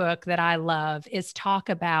in your book that I love is talk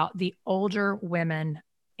about the older women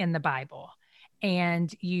in the Bible.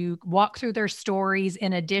 And you walk through their stories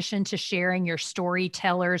in addition to sharing your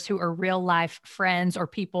storytellers who are real life friends or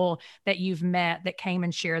people that you've met that came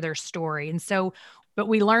and share their story. And so, but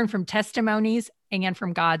we learn from testimonies and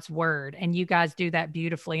from God's word. And you guys do that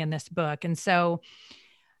beautifully in this book. And so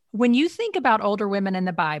when you think about older women in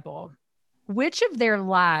the Bible, which of their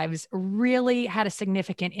lives really had a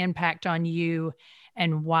significant impact on you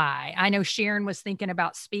and why? I know Sharon was thinking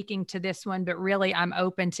about speaking to this one, but really I'm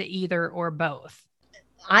open to either or both.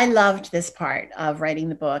 I loved this part of writing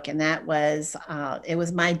the book, and that was, it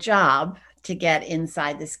was my job to get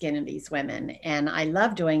inside the skin of these women. And I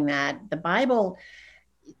love doing that. The Bible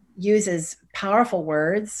uses powerful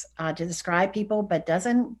words to describe people, but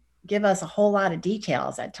doesn't give us a whole lot of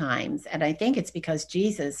details at times. And I think it's because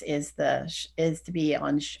Jesus is to be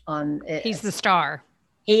on. He's the star.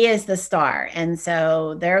 He is the star. And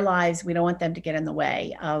so their lives, we don't want them to get in the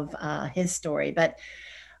way of his story. But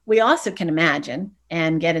we also can imagine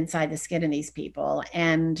and get inside the skin of these people.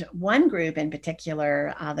 And one group in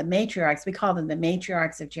particular, the matriarchs, we call them the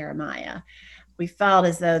matriarchs of Jeremiah. We felt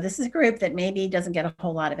as though this is a group that maybe doesn't get a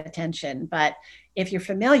whole lot of attention. But if you're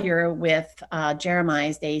familiar with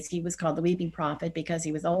Jeremiah's days, he was called the weeping prophet because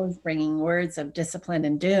he was always bringing words of discipline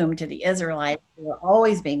and doom to the Israelites who were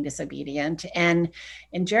always being disobedient. And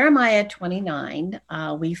in Jeremiah 29,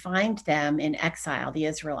 we find them in exile. The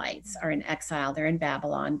Israelites are in exile. They're in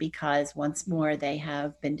Babylon because once more they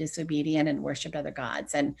have been disobedient and worshiped other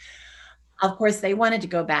gods. And of course, they wanted to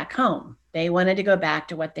go back home. They wanted to go back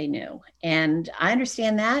to what they knew. And I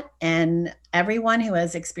understand that. And everyone who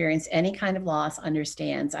has experienced any kind of loss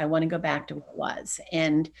understands, I want to go back to what it was.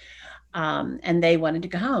 And they wanted to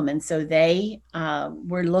go home. And so they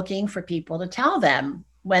were looking for people to tell them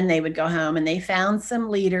when they would go home. And they found some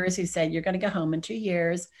leaders who said, you're going to go home in 2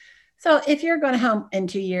 years. So if you're going home in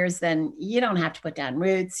 2 years, then you don't have to put down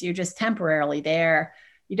roots. You're just temporarily there.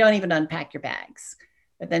 You don't even unpack your bags.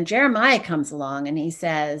 But then Jeremiah comes along and he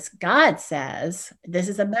says, God says, this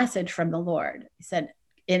is a message from the Lord. He said,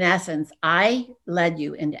 in essence, I led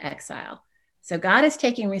you into exile. So God is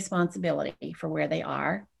taking responsibility for where they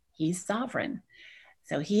are. He's sovereign.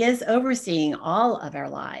 So he is overseeing all of our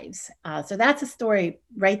lives. So that's a story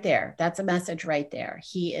right there. That's a message right there.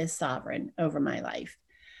 He is sovereign over my life.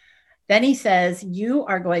 Then he says, you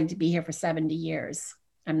are going to be here for 70 years.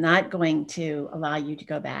 I'm not going to allow you to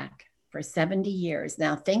go back for 70 years.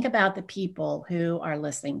 Now think about the people who are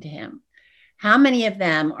listening to him. How many of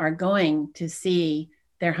them are going to see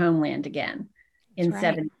their homeland again in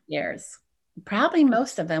 70 years? Probably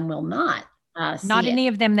most of them will not. Not any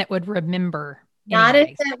of them that would remember. Not as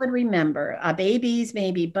that would remember. Babies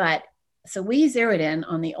maybe, but so we zeroed in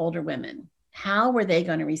on the older women. How were they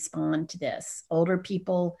going to respond to this? Older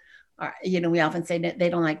people are, we often say that they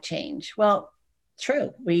don't like change. Well,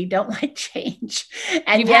 true. We don't like change.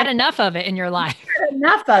 And you've had enough of it in your life.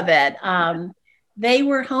 Enough of it. They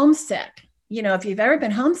were homesick. If you've ever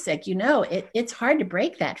been homesick, it's hard to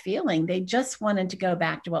break that feeling. They just wanted to go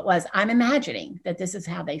back to what was. I'm imagining that this is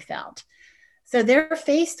how they felt. So they're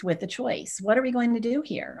faced with the choice. What are we going to do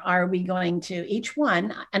here? Are we going to each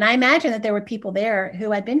one? And I imagine that there were people there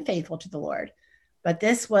who had been faithful to the Lord, but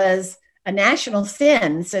this was a national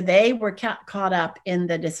sin. So they were caught up in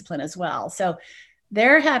the discipline as well. So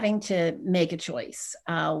they're having to make a choice.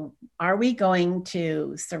 Are we going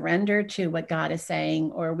to surrender to what God is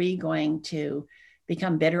saying, or are we going to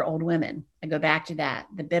become bitter old women? I go back to that,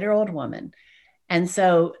 the bitter old woman. And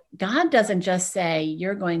so God doesn't just say,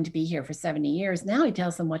 you're going to be here for 70 years. Now he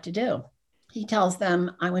tells them what to do. He tells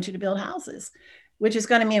them, I want you to build houses, which is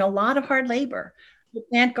going to mean a lot of hard labor. You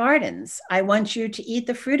plant gardens. I want you to eat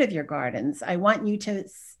the fruit of your gardens. I want you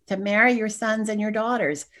to marry your sons and your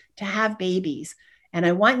daughters, to have babies. And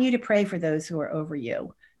I want you to pray for those who are over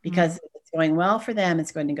you, because if it's going well for them,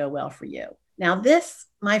 it's going to go well for you. Now, this,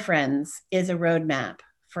 my friends, is a roadmap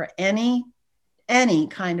for any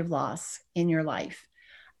kind of loss in your life.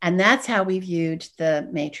 And that's how we viewed the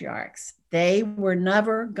matriarchs. They were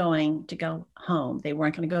never going to go home. They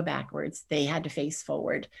weren't going to go backwards. They had to face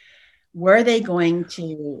forward. Were they going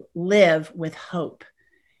to live with hope?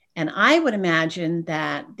 And I would imagine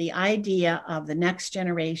that the idea of the next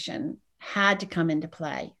generation had to come into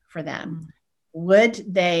play for them.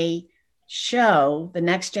 Would they show the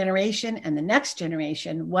next generation and the next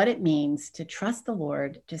generation what it means to trust the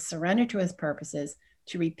Lord, to surrender to his purposes,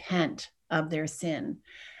 to repent of their sin?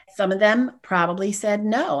 Some of them probably said,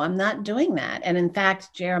 no, I'm not doing that. And in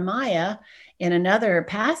fact, Jeremiah, in another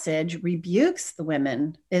passage, rebukes the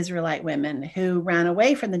women, Israelite women, who ran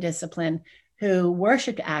away from the discipline, who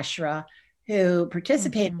worshiped Asherah, who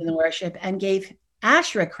participated in the worship and gave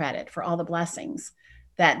Asherah credit for all the blessings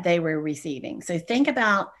that they were receiving. So think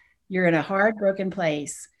about, you're in a hard, broken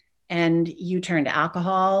place and you turn to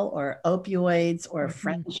alcohol or opioids or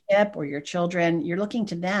friendship or your children. You're looking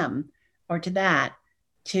to them or to that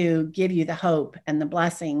to give you the hope and the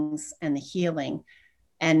blessings and the healing.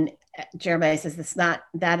 And Jeremiah says,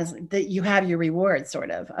 you have your reward,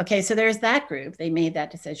 sort of. Okay, so there's that group. They made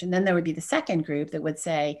that decision. Then there would be the second group that would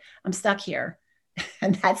say, I'm stuck here.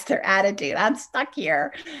 And that's their attitude. I'm stuck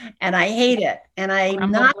here and I hate it. And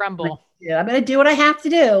I'm going to do what I have to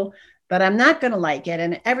do, but I'm not going to like it.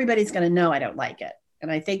 And everybody's going to know I don't like it.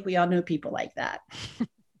 And I think we all know people like that.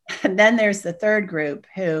 And then there's the third group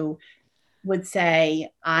who would say,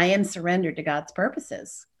 I am surrendered to God's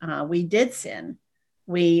purposes. We did sin.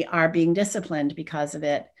 We are being disciplined because of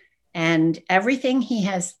it. And everything he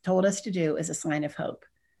has told us to do is a sign of hope,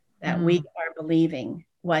 that we are believing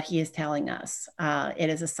what he is telling us. It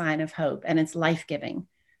is a sign of hope and it's life-giving.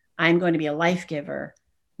 I'm going to be a life giver,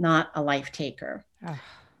 not a life taker.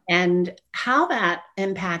 And how that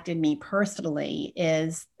impacted me personally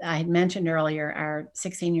is, I had mentioned earlier, our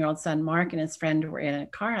 16-year-old son, Mark, and his friend were in a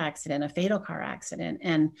car accident, a fatal car accident.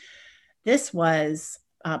 And this was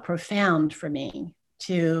profound for me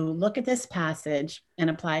to look at this passage and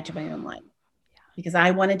apply it to my own life, because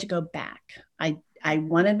I wanted to go back. I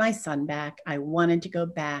wanted my son back. I wanted to go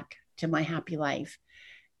back to my happy life.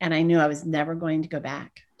 And I knew I was never going to go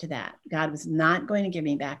back to that. God was not going to give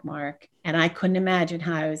me back Mark. And I couldn't imagine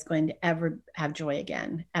how I was going to ever have joy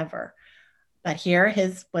again, ever. But here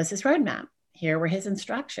was his roadmap. Here were his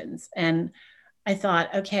instructions. And I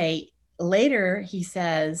thought, okay, later he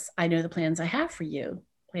says, I know the plans I have for you,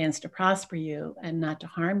 plans to prosper you and not to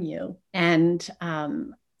harm you. And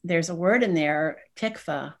there's a word in there,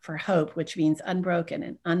 tikva, for hope, which means unbroken,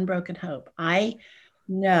 and unbroken hope. I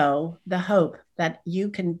know the hope that you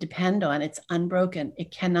can depend on. It's unbroken.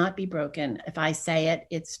 It cannot be broken. If I say it,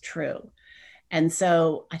 it's true. And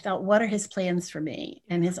so I thought, what are his plans for me?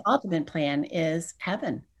 And his ultimate plan is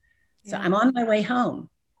heaven. So I'm on my way home.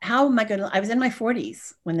 How am I going to? I was in my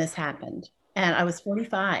 40s when this happened, and I was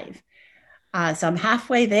 45. So I'm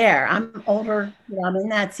halfway there. I'm older. I'm in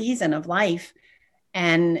that season of life.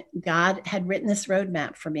 And God had written this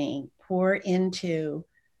roadmap for me. Pour into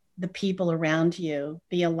the people around you,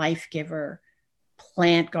 be a life giver,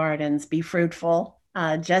 plant gardens, be fruitful,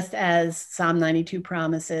 just as Psalm 92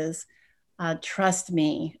 promises. Trust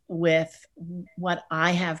me with what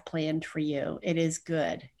I have planned for you. It is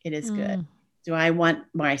good. It is good. Do I want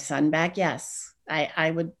my son back? Yes.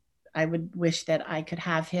 I would wish that I could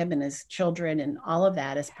have him and his children and all of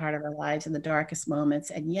that as part of our lives in the darkest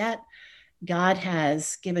moments. And yet God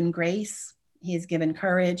has given grace. He has given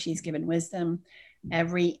courage. He's given wisdom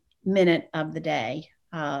every minute of the day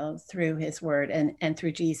through his word and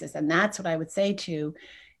through Jesus. And that's what I would say to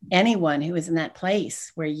anyone who is in that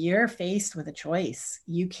place where you're faced with a choice.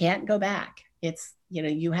 You can't go back. It's,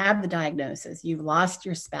 you have the diagnosis. You've lost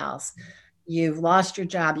your spouse. You've lost your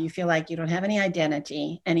job. You feel like you don't have any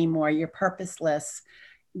identity anymore. You're purposeless.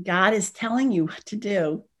 God is telling you what to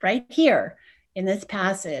do right here in this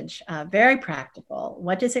passage. Very practical.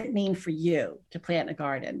 What does it mean for you to plant a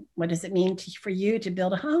garden? What does it mean for you to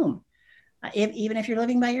build a home? Even if you're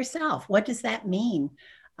living by yourself, what does that mean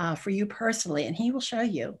for you personally? And he will show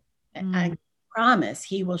you. I promise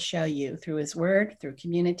he will show you through his word, through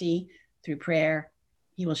community, through prayer.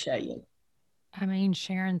 He will show you. I mean,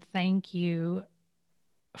 Sharon, thank you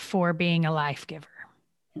for being a life giver.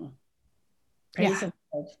 Praise the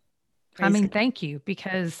Lord. I mean, thank you,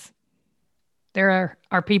 because there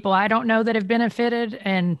are people I don't know that have benefited,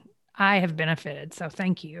 and I have benefited. So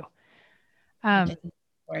thank you. As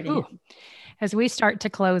we start to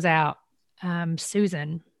close out,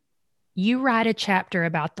 Susan, you write a chapter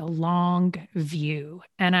about the long view.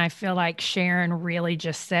 And I feel like Sharon really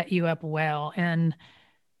just set you up well. And,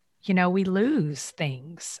 we lose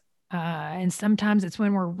things. And sometimes it's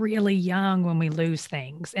when we're really young when we lose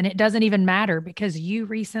things. And it doesn't even matter, because you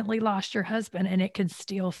recently lost your husband and it could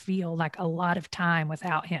still feel like a lot of time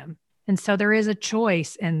without him. And so there is a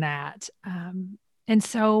choice in that. And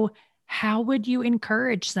so how would you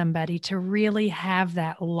encourage somebody to really have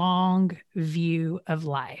that long view of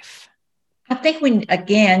life? I think we,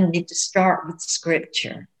 again, need to start with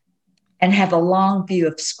Scripture and have a long view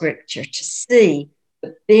of Scripture to see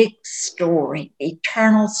the big story,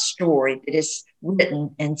 eternal story that is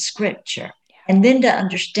written in Scripture. And then to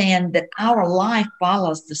understand that our life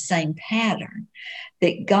follows the same pattern,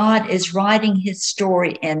 that God is writing his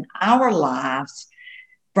story in our lives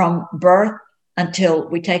from birth until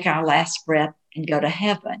we take our last breath and go to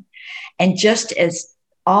heaven. And just as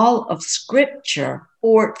all of Scripture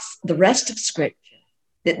supports the rest of Scripture,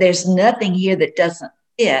 that there's nothing here that doesn't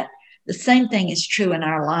fit, the same thing is true in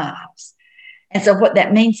our lives. And so what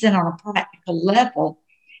that means then on a practical level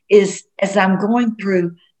is, as I'm going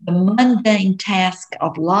through the mundane task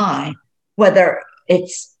of life, whether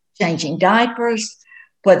it's changing diapers,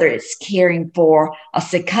 whether it's caring for a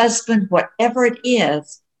sick husband, whatever it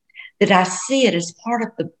is, that I see it as part of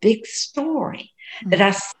the big story, that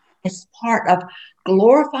I see it as part of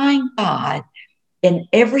glorifying God in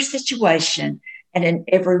every situation and in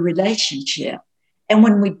every relationship. And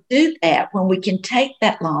when we do that, when we can take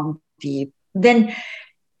that long view, then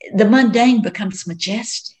the mundane becomes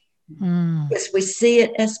majestic, because we see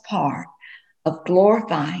it as part of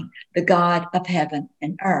glorifying the God of heaven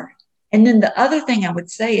and earth. And then the other thing I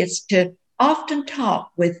would say is to often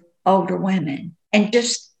talk with older women and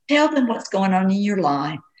just tell them what's going on in your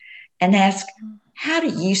life and ask, how do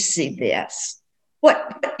you see this?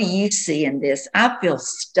 What do you see in this? I feel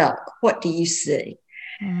stuck. What do you see?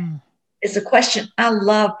 It's a question I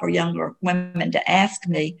love for younger women to ask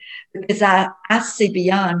me, because I see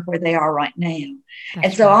beyond where they are right now.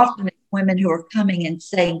 And so often it's women who are coming and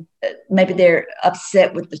saying maybe they're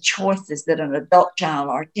upset with the choices that an adult child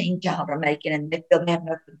or a teen child are making, and they feel they have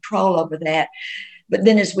no control over that. But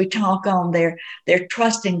then as we talk on, they're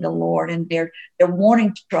trusting the Lord, and they're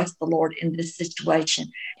wanting to trust the Lord in this situation.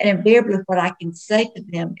 And invariably what I can say to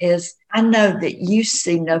them is, I know that you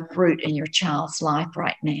see no fruit in your child's life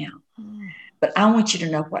right now, but I want you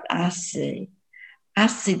to know what I see. I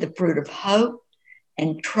see the fruit of hope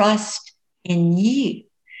and trust in you.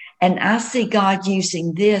 And I see God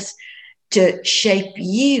using this to shape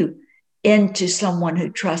you into someone who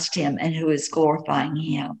trusts him and who is glorifying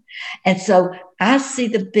him. And so I see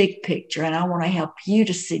the big picture, and I want to help you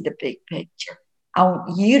to see the big picture. I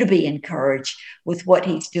want you to be encouraged with what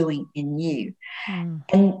he's doing in you. And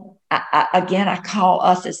I call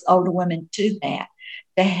us as older women to that,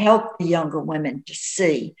 to help the younger women to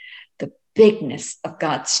see the bigness of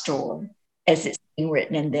God's story as it's being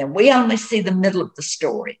written in them. We only see the middle of the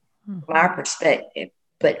story from our perspective,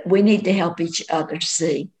 but we need to help each other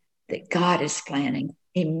see that God is planning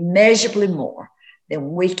immeasurably more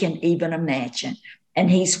than we can even imagine. And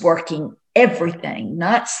he's working everything,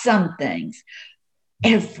 not some things,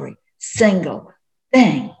 every single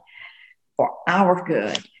thing for our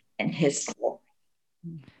good and his glory.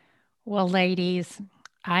 Well, ladies,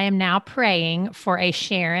 I am now praying for a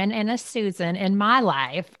Sharon and a Susan in my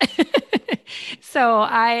life. So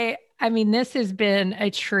I mean, this has been a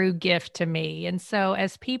true gift to me. And so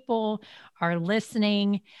as people are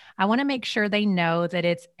listening, I want to make sure they know that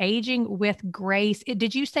it's Aging with Grace.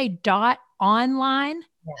 Did you say .online?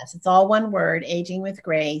 Yes, it's all one word,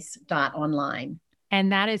 agingwithgrace.online.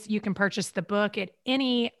 And that is, you can purchase the book at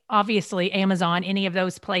any, obviously Amazon, any of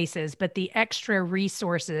those places, but the extra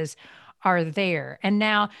resources are there. And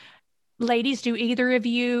now, ladies, do either of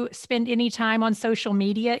you spend any time on social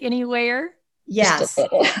media anywhere? Yes.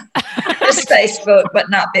 Just Facebook, but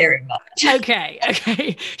not very much.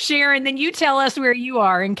 Okay. Sharon, then you tell us where you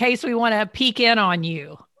are in case we want to peek in on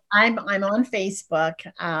you. I'm on Facebook.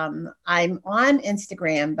 I'm on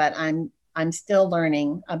Instagram, but I'm still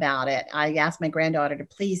learning about it. I asked my granddaughter to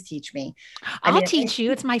please teach me. I'll teach you.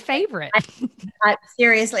 It's my favorite.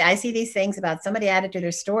 Seriously, I see these things about somebody added to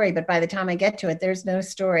their story, but by the time I get to it, there's no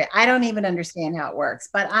story. I don't even understand how it works,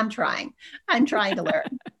 but I'm trying to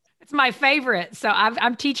learn. It's my favorite. So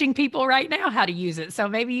I'm teaching people right now how to use it. So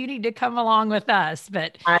maybe you need to come along with us.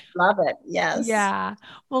 But I love it. Yes. Yeah.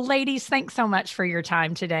 Well, ladies, thanks so much for your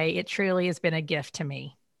time today. It truly has been a gift to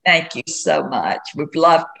me. Thank you so much. We've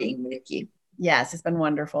loved being with you. Yes, it's been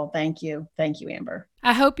wonderful. Thank you. Thank you, Amber.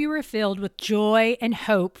 I hope you were filled with joy and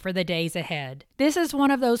hope for the days ahead. This is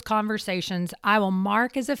one of those conversations I will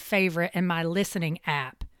mark as a favorite in my listening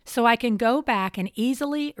app, so I can go back and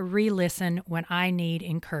easily re-listen when I need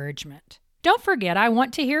encouragement. Don't forget, I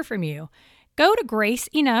want to hear from you. Go to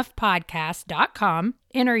graceenoughpodcast.com,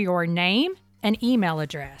 enter your name and email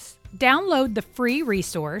address. Download the free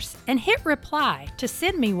resource and hit reply to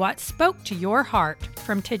send me what spoke to your heart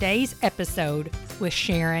from today's episode with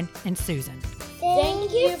Sharon and Susan.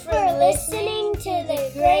 Thank you for listening to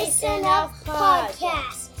the Grace Enough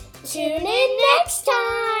podcast. Tune in next time.